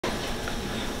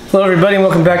Hello everybody and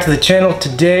welcome back to the channel.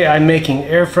 Today I'm making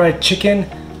air fried chicken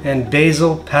and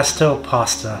basil pesto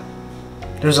pasta.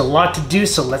 There's a lot to do,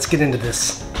 so let's get into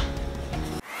this.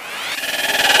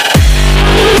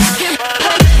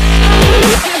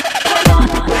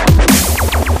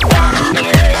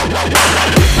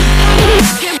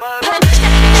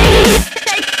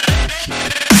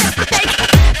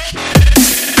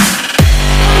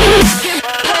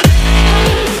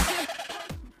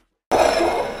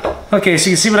 Okay, so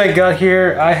you can see what I got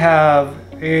here. I have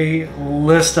a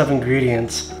list of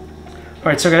ingredients.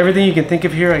 Alright, so I got everything you can think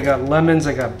of here. I got lemons,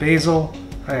 I got basil,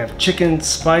 I have chicken,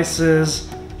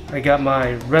 spices, I got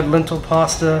my red lentil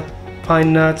pasta,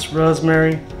 pine nuts,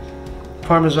 rosemary,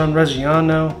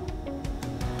 parmigiano-reggiano.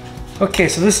 Okay,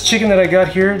 so this chicken that I got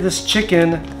here, this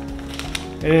chicken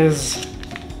is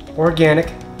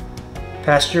organic,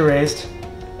 pasture raised,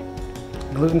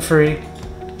 gluten-free,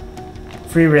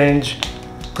 free range,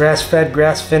 grass-fed,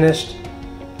 grass-finished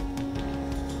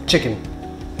chicken.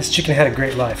 This chicken had a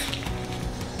great life.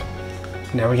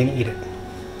 Now we're gonna eat it.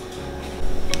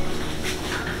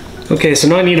 Okay, so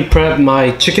now I need to prep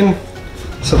my chicken.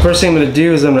 So first thing I'm gonna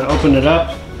do is I'm gonna open it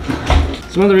up.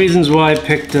 So one of the reasons why I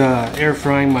picked air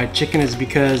frying my chicken is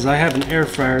because I have an air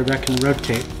fryer that can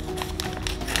rotate.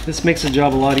 This makes the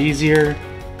job a lot easier.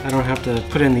 I don't have to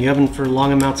put it in the oven for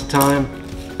long amounts of time.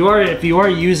 If you are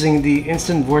using the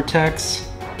Instant Vortex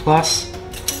Plus,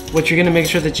 what you're gonna make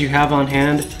sure that you have on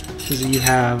hand is that you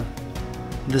have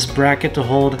this bracket to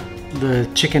hold the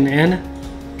chicken in,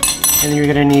 and you're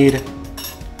gonna need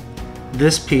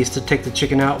this piece to take the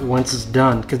chicken out once it's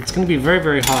done, because it's gonna be very,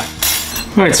 very hot.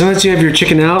 All right, so once you have your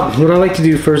chicken out, what I like to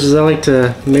do first is I like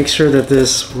to make sure that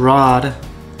this rod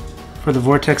for the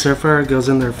Vortex air fryer goes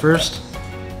in there first,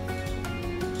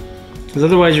 because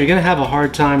otherwise you're gonna have a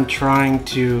hard time trying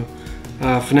to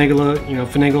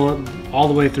finagle it all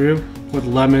the way through with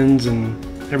lemons and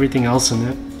everything else in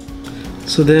it.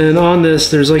 So then on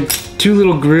this, there's like two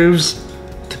little grooves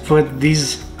to put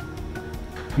these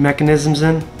mechanisms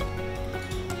in.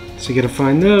 So you gotta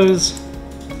find those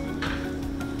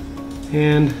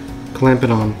and clamp it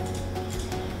on.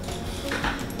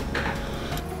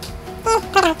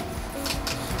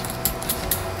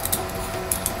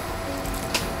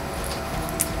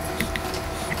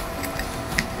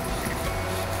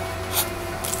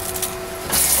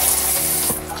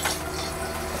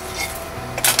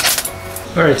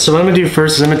 Alright, so what I'm going to do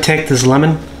first is I'm going to take this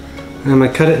lemon and I'm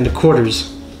going to cut it into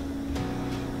quarters.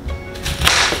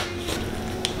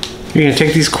 You're going to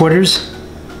take these quarters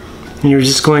and you're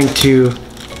just going to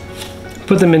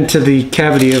put them into the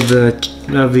cavity of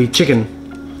the chicken.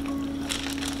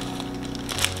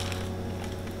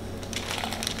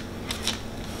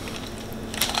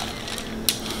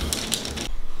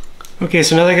 Okay,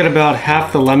 so now that I got about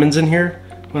half the lemons in here,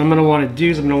 what I'm going to want to do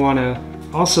is I'm going to want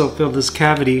to also fill this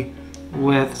cavity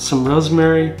with some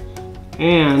rosemary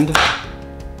and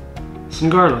some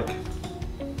garlic.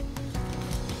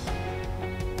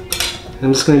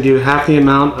 I'm just going to do half the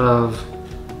amount of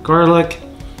garlic,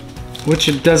 which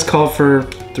it does call for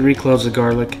 3 cloves of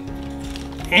garlic,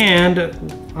 and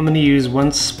I'm going to use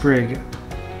 1 sprig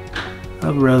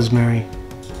of rosemary.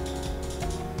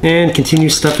 And continue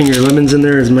stuffing your lemons in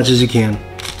there as much as you can.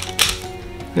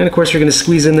 And of course you're going to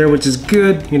squeeze in there, which is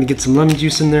good. You're going to get some lemon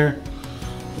juice in there.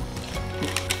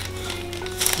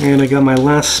 And I got my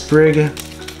last sprig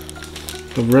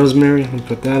of rosemary, and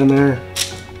put that in there,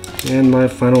 and my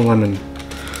final lemon.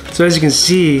 So as you can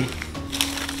see,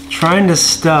 trying to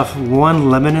stuff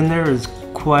 1 lemon in there is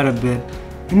quite a bit.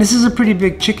 And this is a pretty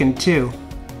big chicken too.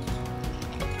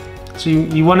 So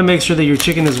you want to make sure that your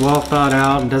chicken is well thawed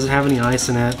out and doesn't have any ice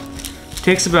in it. It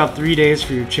takes about 3 days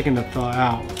for your chicken to thaw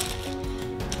out.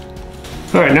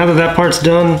 Alright, now that that part's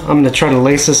done, I'm going to try to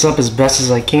lace this up as best as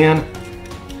I can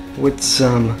with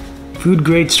some food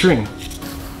grade string.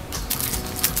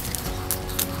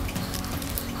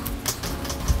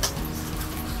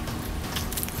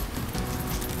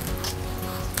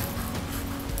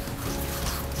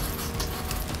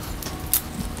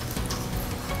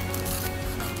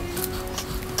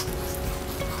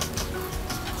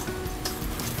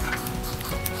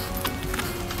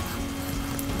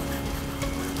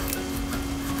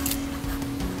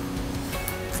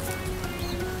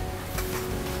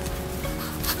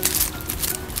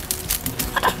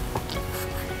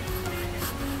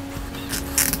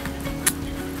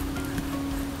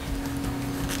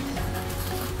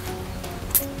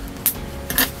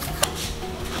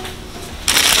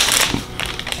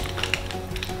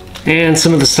 And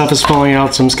some of the stuff is falling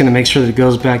out, so I'm just going to make sure that it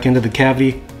goes back into the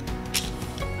cavity.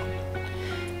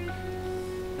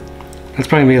 That's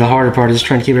probably going to be the harder part, is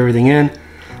trying to keep everything in.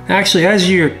 Actually, as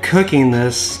you're cooking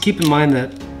this, keep in mind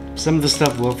that some of the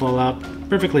stuff will fall out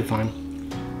perfectly fine.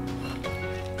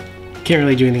 Can't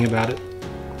really do anything about it.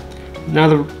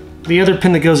 Now the other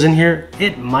pin that goes in here,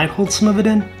 it might hold some of it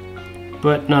in,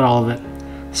 but not all of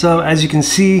it. So as you can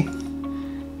see,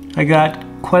 I got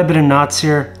quite a bit of knots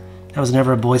here. I was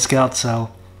never a Boy Scout, so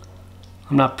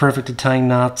I'm not perfect at tying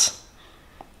knots,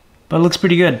 but it looks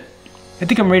pretty good. I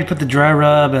think I'm ready to put the dry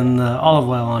rub and the olive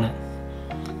oil on it.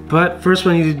 But first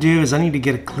what I need to do is I need to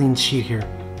get a clean sheet here.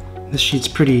 This sheet's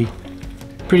pretty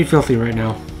filthy right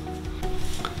now.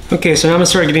 Okay, so now I'm gonna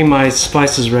start getting my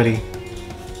spices ready.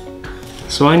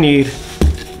 So I need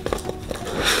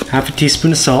half a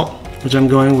teaspoon of salt, which I'm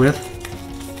going with.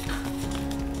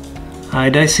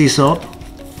 Iodized sea salt.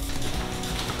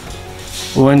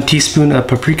 1 teaspoon of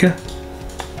paprika.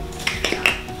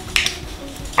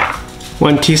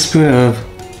 1 teaspoon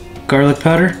of garlic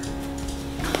powder.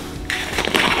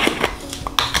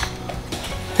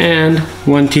 And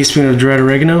 1 teaspoon of dried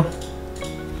oregano.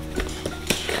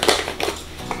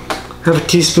 Half a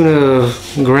teaspoon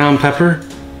of ground pepper.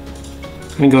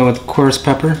 I'm going with coarse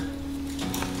pepper.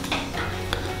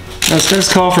 Now it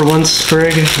says call for 1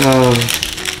 sprig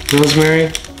of rosemary.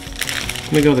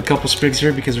 I'm gonna go with a couple sprigs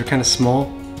here because they're kind of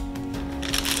small.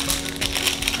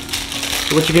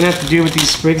 So what you're gonna have to do with these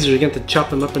sprigs is you're gonna have to chop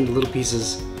them up into little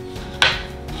pieces.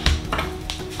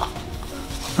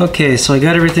 Okay, so I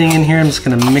got everything in here. I'm just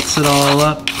gonna mix it all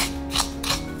up.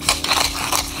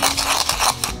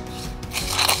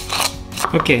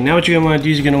 Okay, now what you're gonna wanna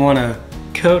do is you're gonna wanna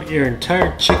coat your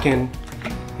entire chicken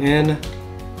in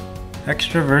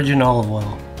extra virgin olive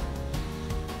oil.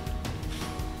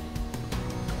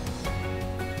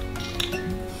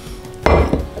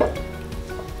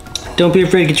 Don't be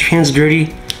afraid to get your hands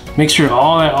dirty. Make sure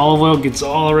all that olive oil gets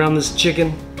all around this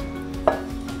chicken.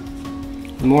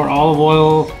 The more olive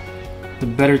oil, the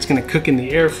better it's gonna cook in the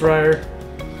air fryer.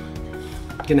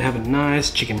 You're gonna have a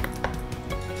nice chicken.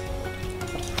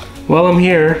 While I'm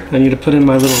here, I need to put in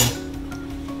my little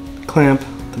clamp,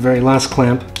 the very last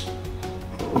clamp.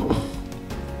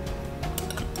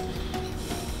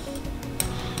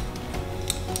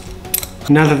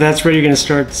 Now that that's ready, you're gonna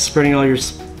start spreading all your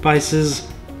spices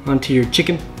onto your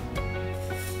chicken.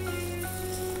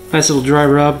 Nice little dry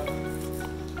rub.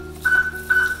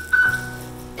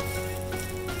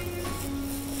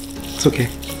 It's okay.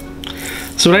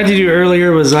 So what I had to do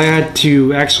earlier was I had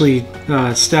to actually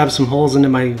stab some holes into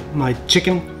my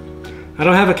chicken. I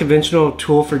don't have a conventional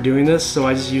tool for doing this, so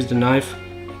I just used a knife.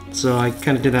 So I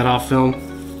kind of did that off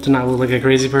film to not look like a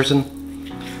crazy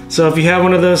person. So if you have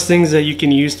one of those things that you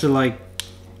can use to, like,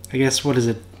 I guess, what is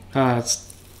it?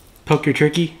 Poke your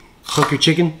turkey, poke your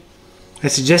chicken. I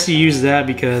suggest you use that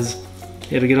because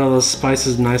it'll get all those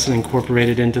spices nice and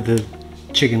incorporated into the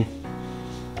chicken.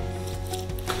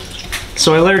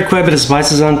 So I layered quite a bit of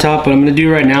spices on top. What I'm gonna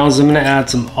do right now is I'm gonna add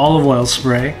some olive oil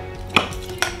spray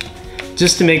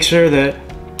just to make sure that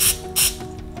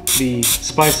the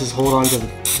spices hold on to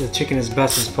the chicken as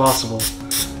best as possible.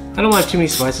 I don't want too many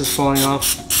spices falling off,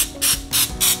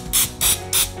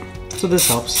 so this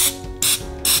helps.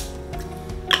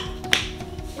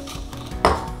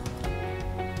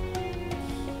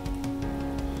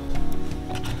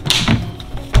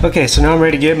 Okay, so now I'm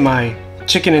ready to get my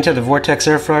chicken into the Vortex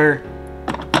air fryer.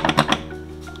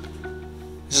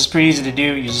 This is pretty easy to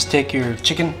do. You just take your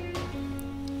chicken,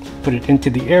 put it into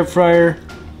the air fryer,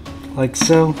 like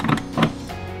so.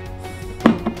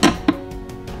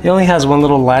 It only has one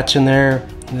little latch in there,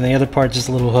 and the other part just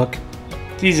a little hook.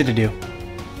 It's easy to do.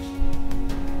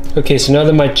 Okay, so now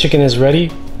that my chicken is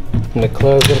ready, I'm gonna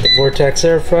close up the Vortex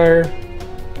air fryer.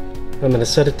 I'm gonna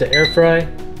set it to air fry.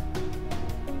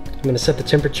 I'm gonna set the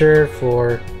temperature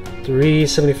for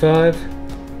 375,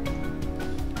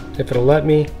 if it'll let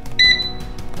me.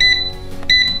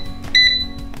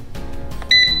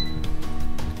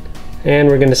 And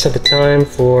we're gonna set the time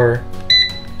for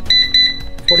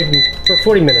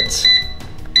 40 minutes.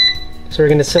 So we're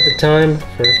gonna set the time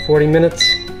for 40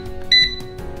 minutes.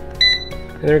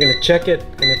 And then we're gonna check it,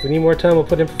 and if we need more time, we'll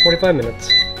put it in for 45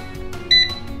 minutes.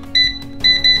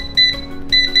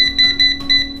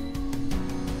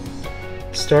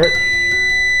 Start.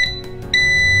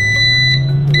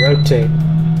 Rotate.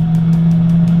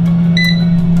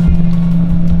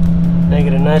 Now you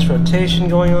get a nice rotation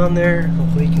going on there.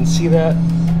 Hopefully you can see that.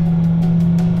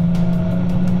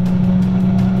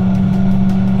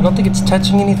 I don't think it's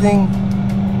touching anything.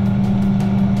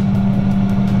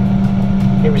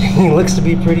 Everything looks to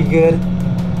be pretty good.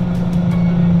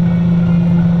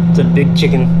 It's a big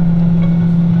chicken.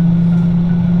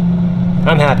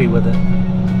 I'm happy with it.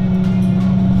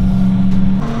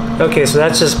 Okay, so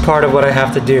that's just part of what I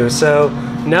have to do. So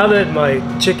now that my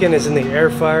chicken is in the air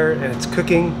fryer and it's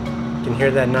cooking, you can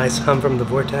hear that nice hum from the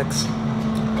vortex.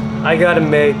 I gotta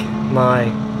make my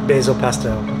basil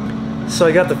pesto. So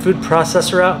I got the food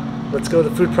processor out. Let's go to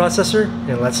the food processor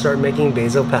and let's start making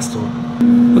basil pesto.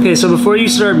 Okay, so before you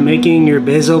start making your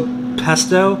basil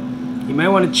pesto, you might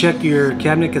want to check your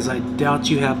cabinet because I doubt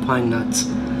you have pine nuts.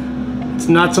 It's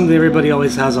not something everybody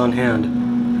always has on hand.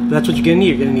 But that's what you're gonna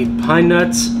need. You're gonna need pine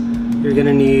nuts. You're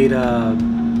gonna need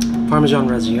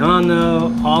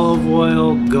parmigiano-reggiano, olive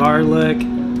oil, garlic,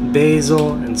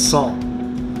 basil, and salt.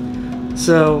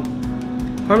 So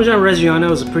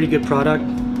parmigiano-reggiano is a pretty good product.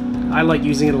 I like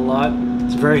using it a lot.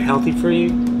 It's very healthy for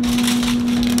you.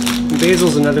 Basil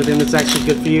is another thing that's actually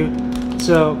good for you.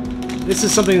 So this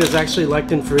is something that's actually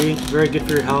lectin-free, very good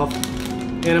for your health.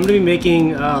 And I'm going to be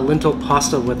making lentil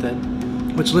pasta with it,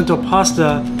 which lentil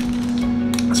pasta,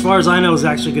 as far as I know, is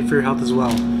actually good for your health as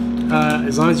well,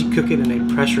 as long as you cook it in a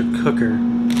pressure cooker.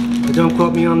 But don't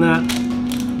quote me on that,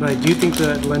 but I do think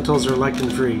that lentils are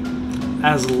lectin-free,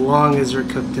 as long as they're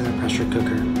cooked in a pressure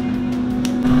cooker.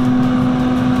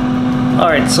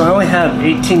 Alright, so I only have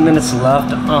 18 minutes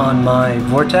left on my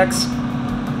vortex.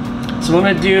 So what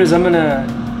I'm going to do is I'm going to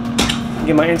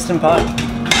get my Instant Pot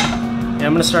and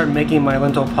I'm going to start making my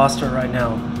lentil pasta right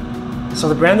now. So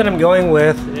the brand that I'm going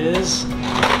with is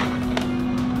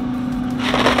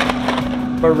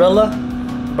Barilla,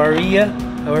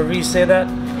 however you say that,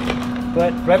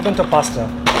 but red lentil pasta.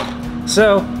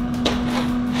 So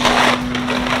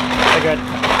I got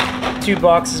 2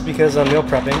 boxes because I'm meal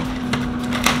prepping.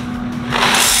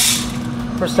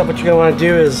 First up, what you're going to want to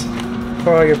do is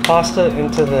pour all your pasta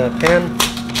into the pan.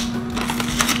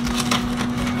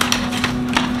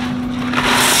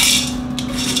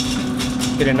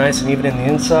 Get it nice and even in the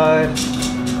inside.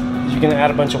 You're going to add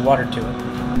a bunch of water to it.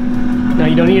 Now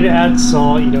you don't need to add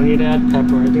salt, you don't need to add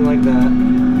pepper or anything like that,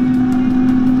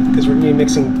 because we're going to be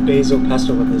mixing basil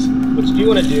pesto with this. What you do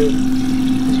want to do is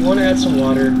you want to add some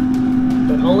water,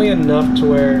 but only enough to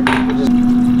where you just...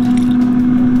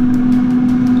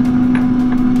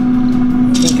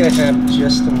 I have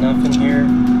just enough in here,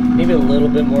 maybe a little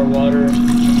bit more water.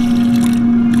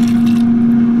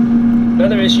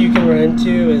 Another issue you can run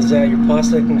into is that your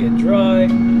pasta can get dry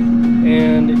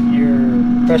and your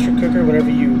pressure cooker,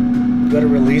 whenever you go to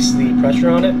release the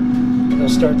pressure on it, it'll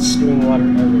start spewing water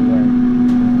everywhere.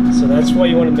 So that's why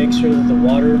you want to make sure that the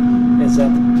water is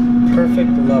at the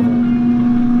perfect level,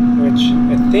 which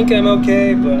I think I'm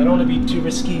okay, but I don't want to be too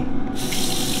risky.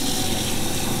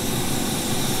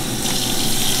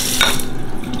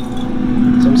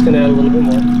 I'm just going to add a little bit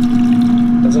more.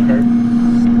 Doesn't hurt.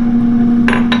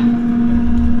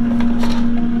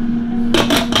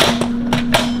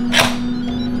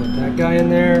 Put that guy in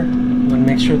there. You want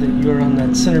to make sure that you are on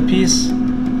that centerpiece.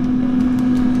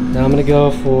 Now I'm going to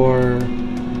go for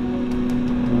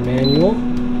manual.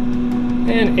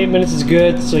 And 8 minutes is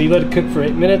good, so you let it cook for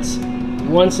 8 minutes.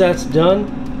 Once that's done,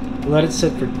 let it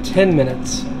sit for 10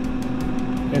 minutes.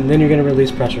 And then you're going to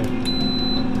release pressure.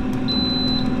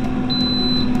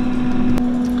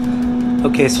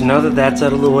 Okay, so now that that's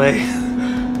out of the way,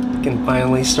 we can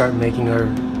finally start making our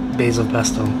basil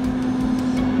pesto.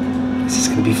 This is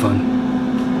gonna be fun.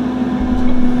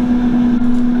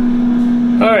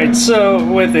 Alright, so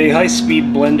with a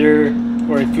high-speed blender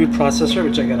or a food processor,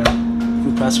 which I got a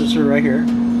food processor right here,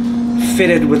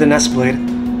 fitted with an S-blade,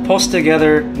 pulse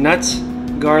together nuts,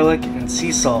 garlic, and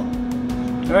sea salt.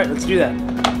 Alright, let's do that.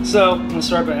 So, I'm gonna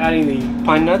start by adding the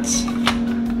pine nuts.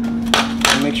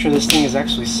 Make sure this thing is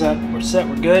actually set.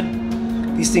 We're good.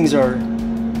 These things are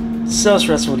so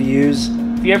stressful to use.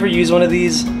 If you ever use one of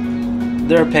these,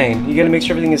 they're a pain. You gotta make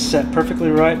sure everything is set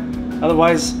perfectly right.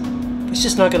 Otherwise, it's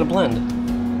just not gonna blend.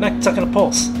 It's not gonna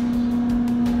pulse.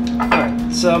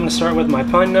 Alright, so I'm gonna start with my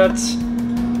pine nuts.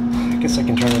 I guess I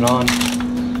can turn it on.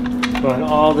 But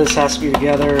all this has to be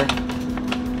together.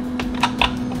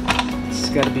 It's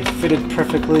gotta be fitted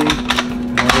perfectly.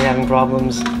 I'm already having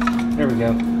problems. There we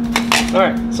go.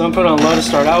 Alright, so I'm putting on low to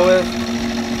start out with,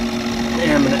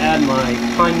 and I'm going to add my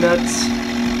pine nuts. I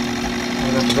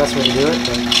don't know if the best way to do it,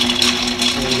 but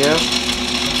there we go.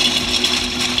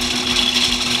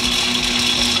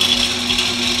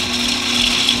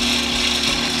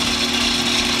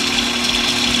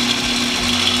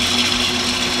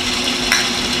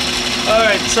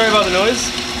 Alright, sorry about the noise.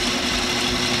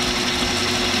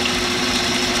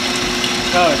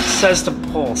 Oh, it says to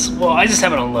pulse. Well, I just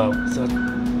have it on low,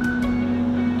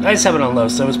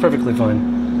 so it's perfectly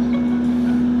fine.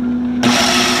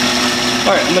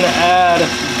 Alright, I'm going to add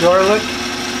garlic.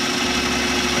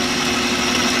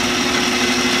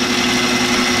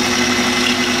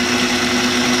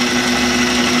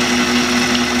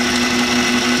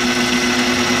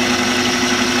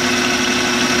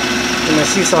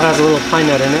 sea salt has a little pine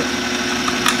nut in it.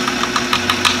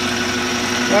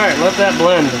 Alright, let that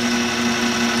blend.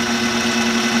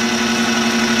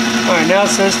 Alright, now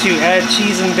it says to add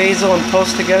cheese and basil and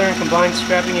toast together and combine,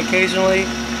 scrapping occasionally.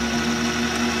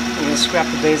 I'm going to scrap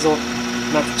the basil,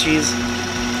 not the cheese.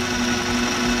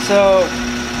 So,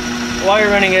 while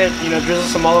you're running it, drizzle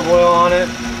some olive oil on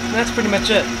it, and that's pretty much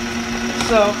it.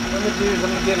 So, what I'm going to do is I'm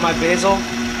going to get my basil, and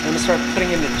I'm going to start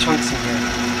putting it into chunks in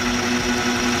here.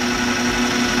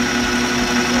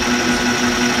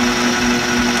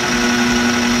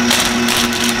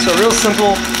 So real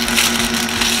simple.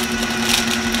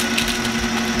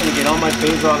 I'm going to get all my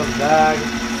basil out of the bag.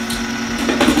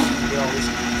 Get all this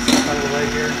stuff out of the way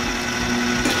here.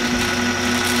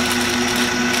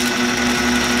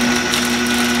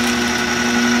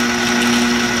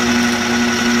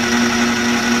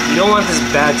 You don't want this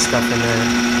bad stuff in there.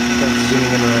 That's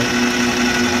zooming in right.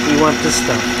 You want this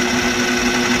stuff.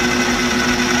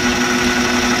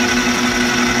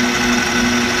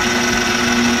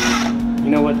 You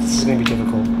know what? This is going to be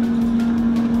difficult.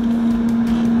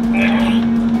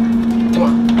 Come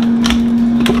on.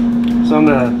 So I'm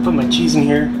going to put my cheese in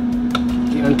here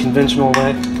the unconventional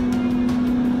way.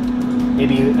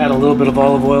 Maybe add a little bit of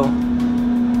olive oil,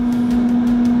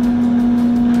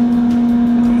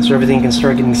 so everything can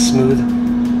start getting smooth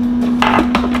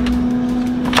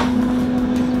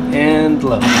and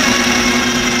low.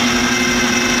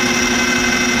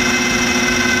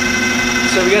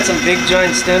 So we got some big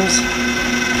giant stems.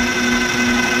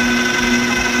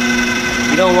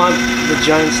 You don't want the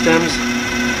giant stems,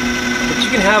 but you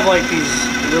can have like these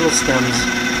little stems.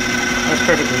 That's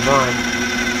perfectly fine.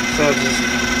 So just,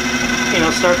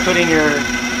 start putting your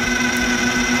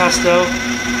pesto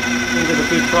into the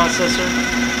food processor.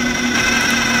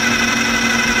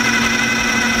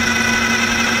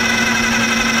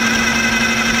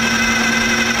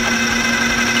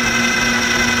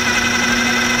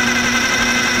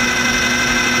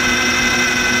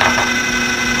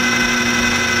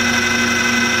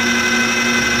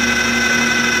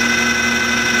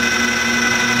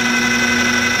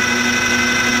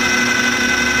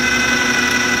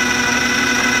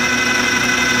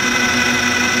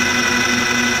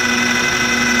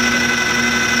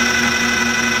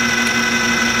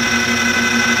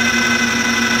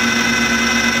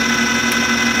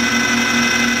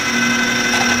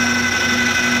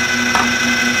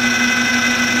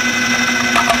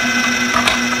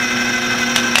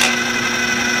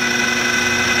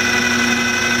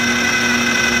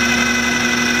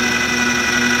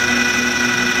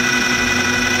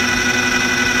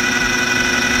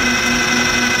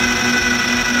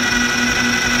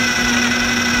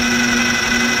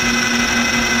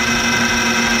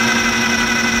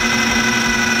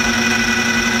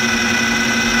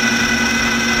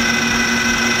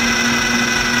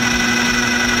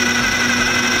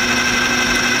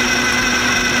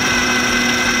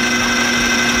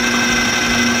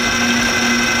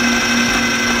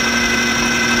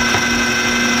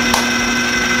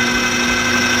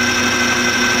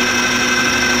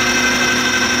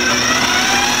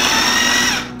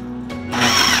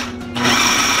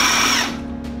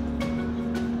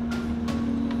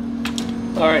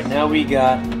 Alright, now we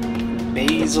got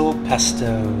basil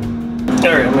pesto.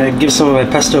 Alright, I'm going to give some of my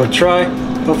pesto a try.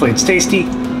 Hopefully it's tasty.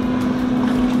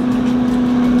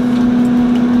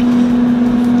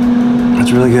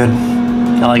 That's really good.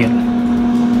 I like it.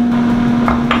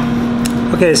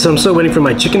 Okay, so I'm still waiting for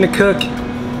my chicken to cook.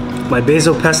 My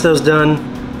basil pesto's done.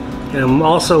 And I'm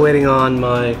also waiting on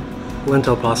my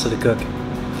lentil pasta to cook.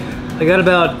 I got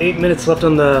about 8 minutes left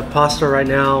on the pasta right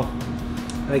now.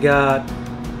 I got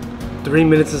 3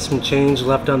 minutes and some change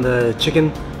left on the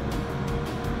chicken.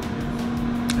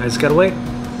 I just gotta wait.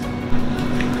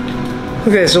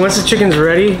 Okay, so once the chicken's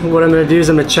ready, what I'm gonna do is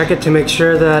I'm gonna check it to make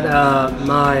sure that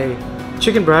my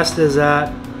chicken breast is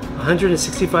at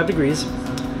 165 degrees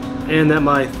and that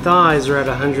my thighs are at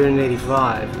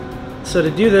 185. So to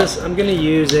do this, I'm gonna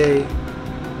use a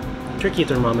turkey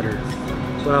thermometer.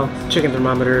 Well, chicken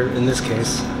thermometer in this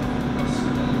case.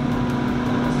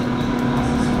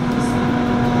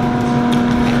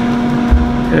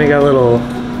 And I got a little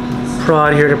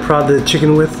prod here to prod the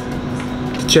chicken with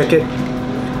to check it.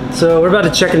 So we're about to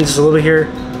check it in just a little bit here.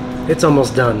 It's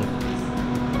almost done.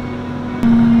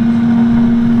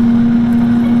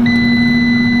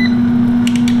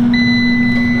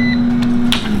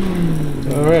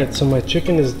 Alright, so my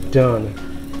chicken is done.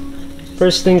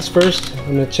 First things first,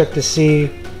 I'm going to check to see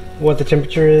what the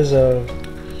temperature is of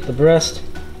the breast.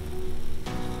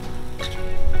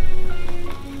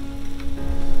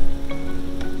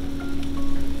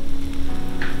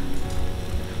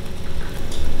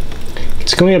 It's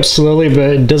It's going up slowly,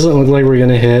 but it doesn't look like we're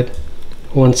gonna hit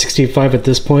 165 at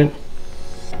this point.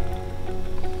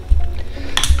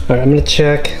 Alright, I'm gonna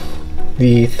check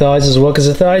the thighs as well, because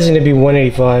the thighs need to be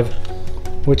 185,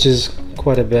 which is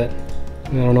quite a bit. I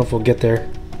don't know if we'll get there.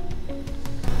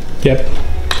 Yep,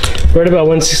 right about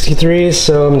 163,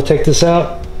 so I'm gonna take this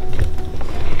out.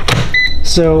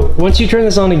 So once you turn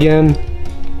this on again,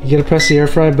 you gotta press the air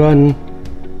fry button.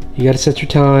 You gotta set your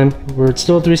time. We're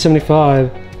still at 375,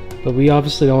 but we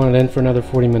obviously don't want it in for another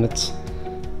 40 minutes.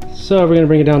 So we're gonna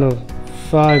bring it down to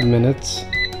 5 minutes.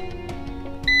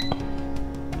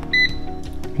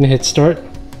 I'm gonna hit start.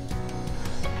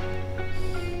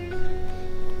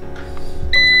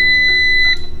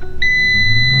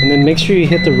 And then make sure you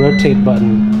hit the rotate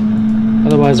button,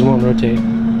 otherwise it won't rotate.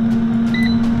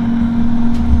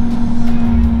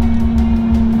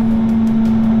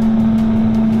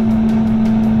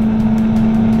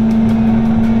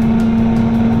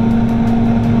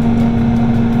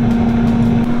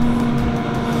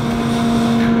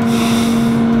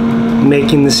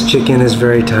 Making this chicken is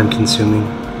very time consuming.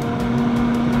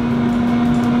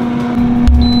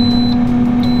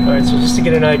 Alright, so just to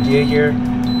get an idea here,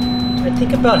 I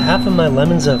think about half of my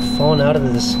lemons have fallen out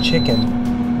of this chicken.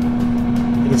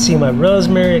 You can see my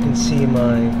rosemary, I can see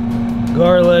my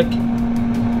garlic.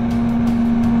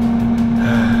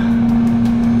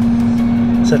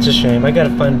 Such a shame. I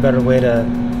gotta find a better way to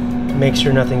make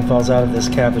sure nothing falls out of this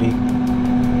cavity.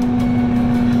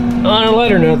 On a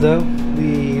lighter note though,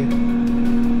 the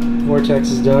vortex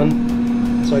is done,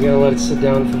 so I gotta let it sit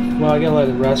down for, well, I gotta let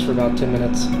it rest for about 10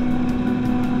 minutes.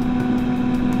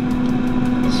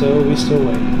 So we still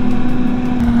wait.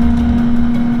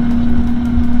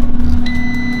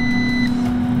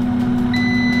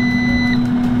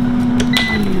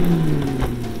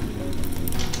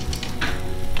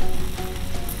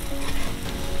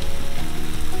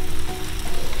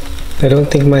 I don't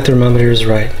think my thermometer is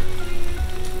right.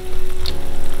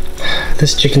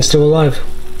 This chicken's still alive.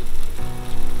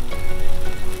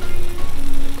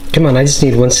 Come on, I just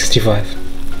need 165.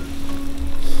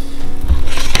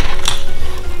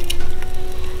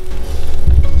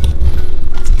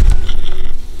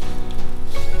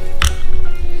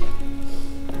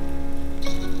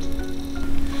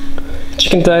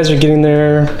 Chicken thighs are getting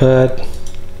there, but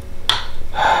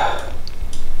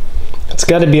it's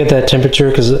got to be at that temperature,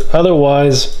 because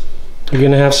otherwise you're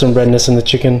gonna have some redness in the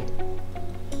chicken.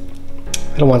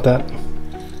 I don't want that.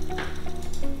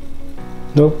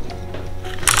 Nope.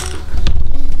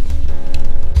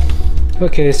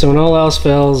 Okay, so when all else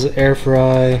fails, air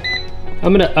fry.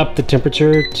 I'm gonna up the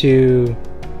temperature to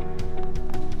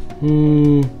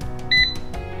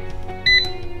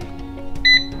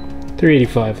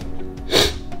 385.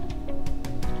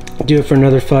 Do it for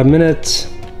another 5 minutes.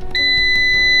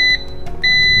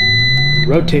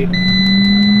 Rotate.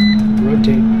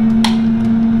 Rotate.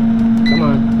 Come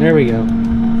on, there we go.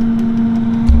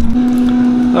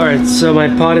 Alright, so my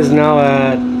pot is now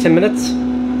at 10 minutes.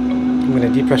 I'm gonna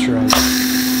depressurize.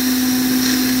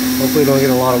 Hopefully don't get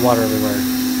a lot of water everywhere.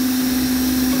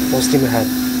 Full steam ahead.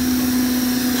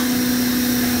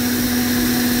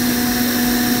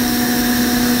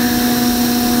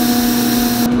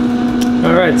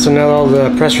 Alright, so now all the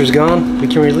pressure's gone, we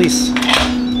can release.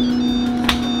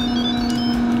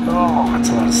 Oh, that's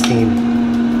a lot of steam.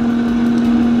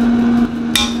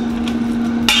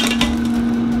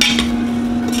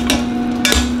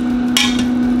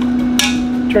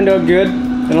 Turned out good.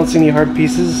 I don't see any hard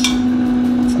pieces.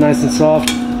 It's nice and soft.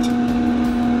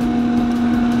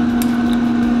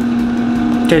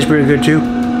 Tastes pretty good too.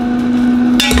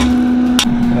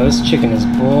 Oh, this chicken is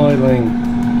boiling.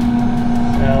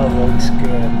 That looks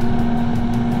good.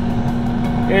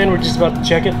 And we're just about to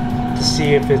check it to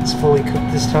see if it's fully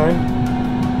cooked this time.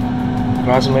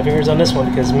 Crossing my fingers on this one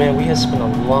because, man, we have spent a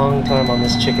long time on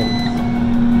this chicken.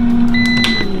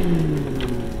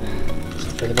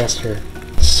 For the best here.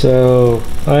 So,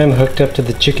 I am hooked up to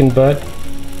the chicken butt.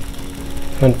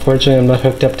 Unfortunately, I'm not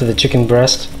hooked up to the chicken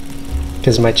breast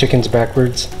because my chicken's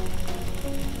backwards.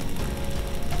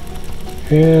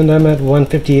 And I'm at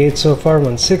 158 so far,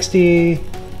 160,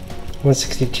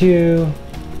 162.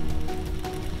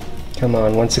 Come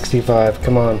on, 165,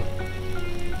 come on.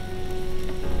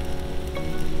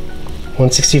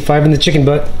 165 in the chicken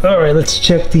butt. Alright, let's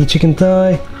check the chicken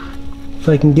thigh. If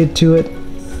I can get to it.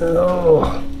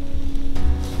 Oh.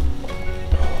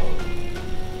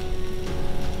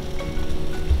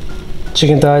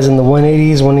 Chicken thighs in the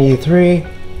 180s, 183,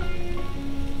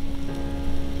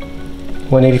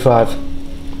 185.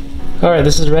 Alright,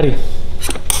 this is ready.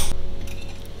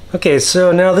 Okay,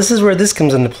 so now this is where this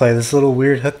comes into play, this little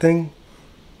weird hook thing.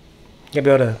 You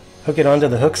gotta be able to hook it onto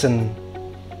the hooks and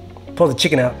pull the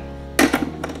chicken out.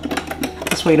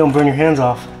 This way you don't burn your hands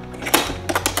off.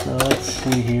 So let's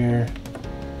see here.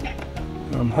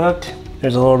 I'm hooked.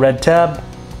 There's a little red tab.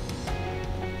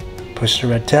 Push the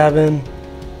red tab in.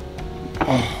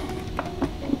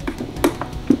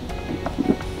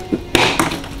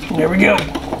 There we go.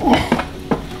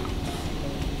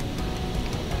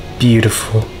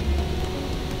 Beautiful.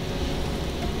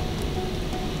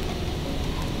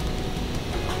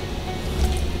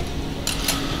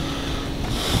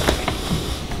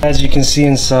 As you can see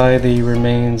inside, the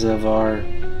remains of our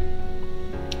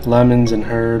lemons and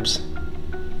herbs.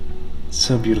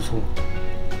 So beautiful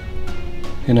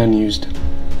and unused.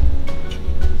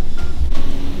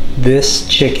 This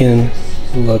chicken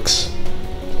looks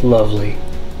lovely.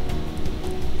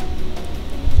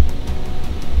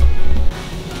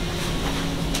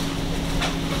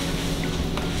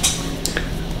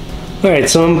 Alright,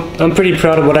 so I'm pretty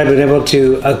proud of what I've been able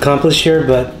to accomplish here,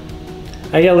 but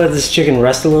I gotta let this chicken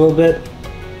rest a little bit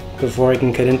before I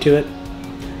can cut into it.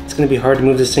 It's gonna be hard to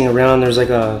move this thing around. There's like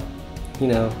a, you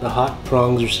know, the hot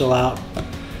prongs are still out.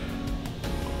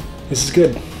 This is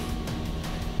good.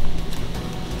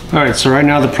 Alright, so right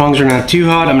now the prongs are not too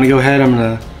hot. I'm gonna go ahead, I'm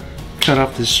gonna cut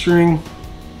off this string.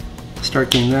 Start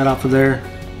getting that off of there.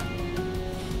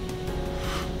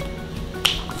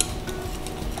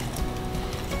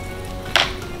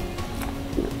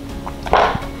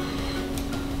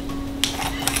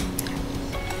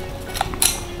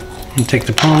 And take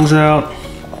the prongs out.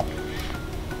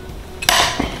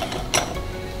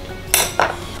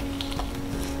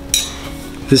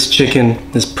 This chicken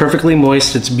is perfectly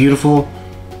moist, it's beautiful.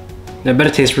 I bet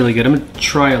it tastes really good. I'm gonna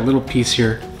try a little piece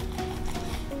here.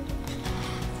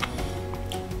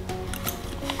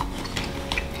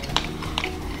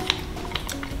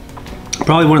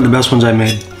 Probably one of the best ones I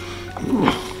made.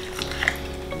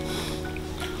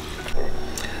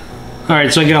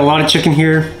 Alright, so I got a lot of chicken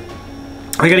here.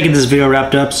 I gotta get this video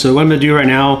wrapped up, so what I'm gonna do right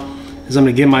now is I'm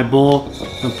gonna get my bowl,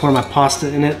 I'm gonna pour my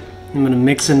pasta in it, I'm gonna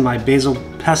mix in my basil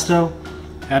pesto,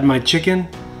 add my chicken,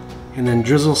 and then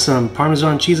drizzle some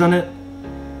Parmesan cheese on it,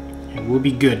 and we'll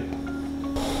be good.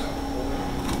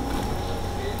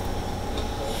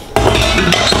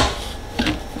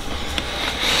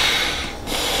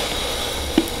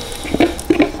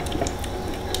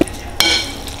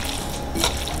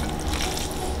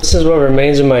 This is what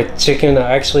remains of my chicken.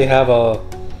 I actually have a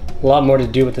lot more to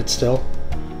do with it still,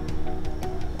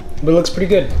 but it looks pretty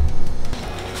good.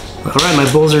 Alright, my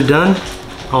bowls are done.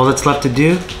 All that's left to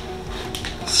do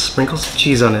is sprinkle some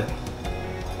cheese on it.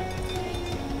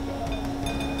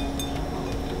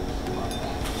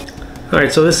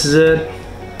 Alright, so this is it.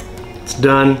 It's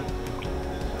done.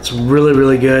 It's really,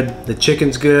 really good. The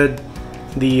chicken's good.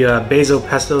 The basil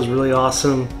pesto is really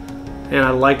awesome. And I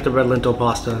like the red lentil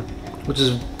pasta, which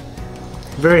is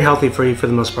very healthy for you for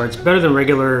the most part. It's better than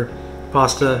regular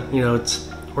pasta. You know, it's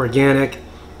organic.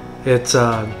 It's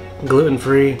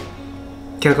gluten-free.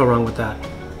 Can't go wrong with that.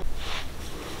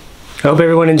 I hope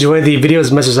everyone enjoyed the video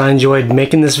as much as I enjoyed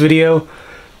making this video.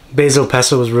 Basil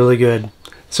pesto was really good.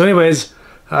 So anyways,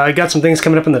 I got some things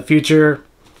coming up in the future.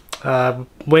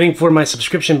 Waiting for my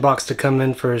subscription box to come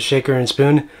in for a shaker and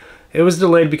spoon. It was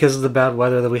delayed because of the bad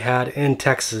weather that we had in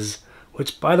Texas,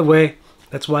 which, by the way,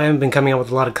 that's why I haven't been coming out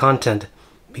with a lot of content,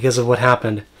 because of what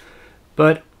happened.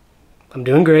 But I'm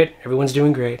doing great. Everyone's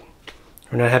doing great.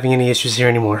 We're not having any issues here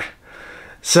anymore.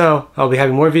 So I'll be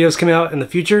having more videos coming out in the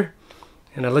future,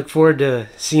 and I look forward to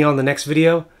seeing you on the next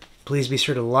video. Please be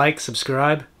sure to like,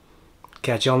 subscribe.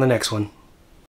 Catch you on the next one.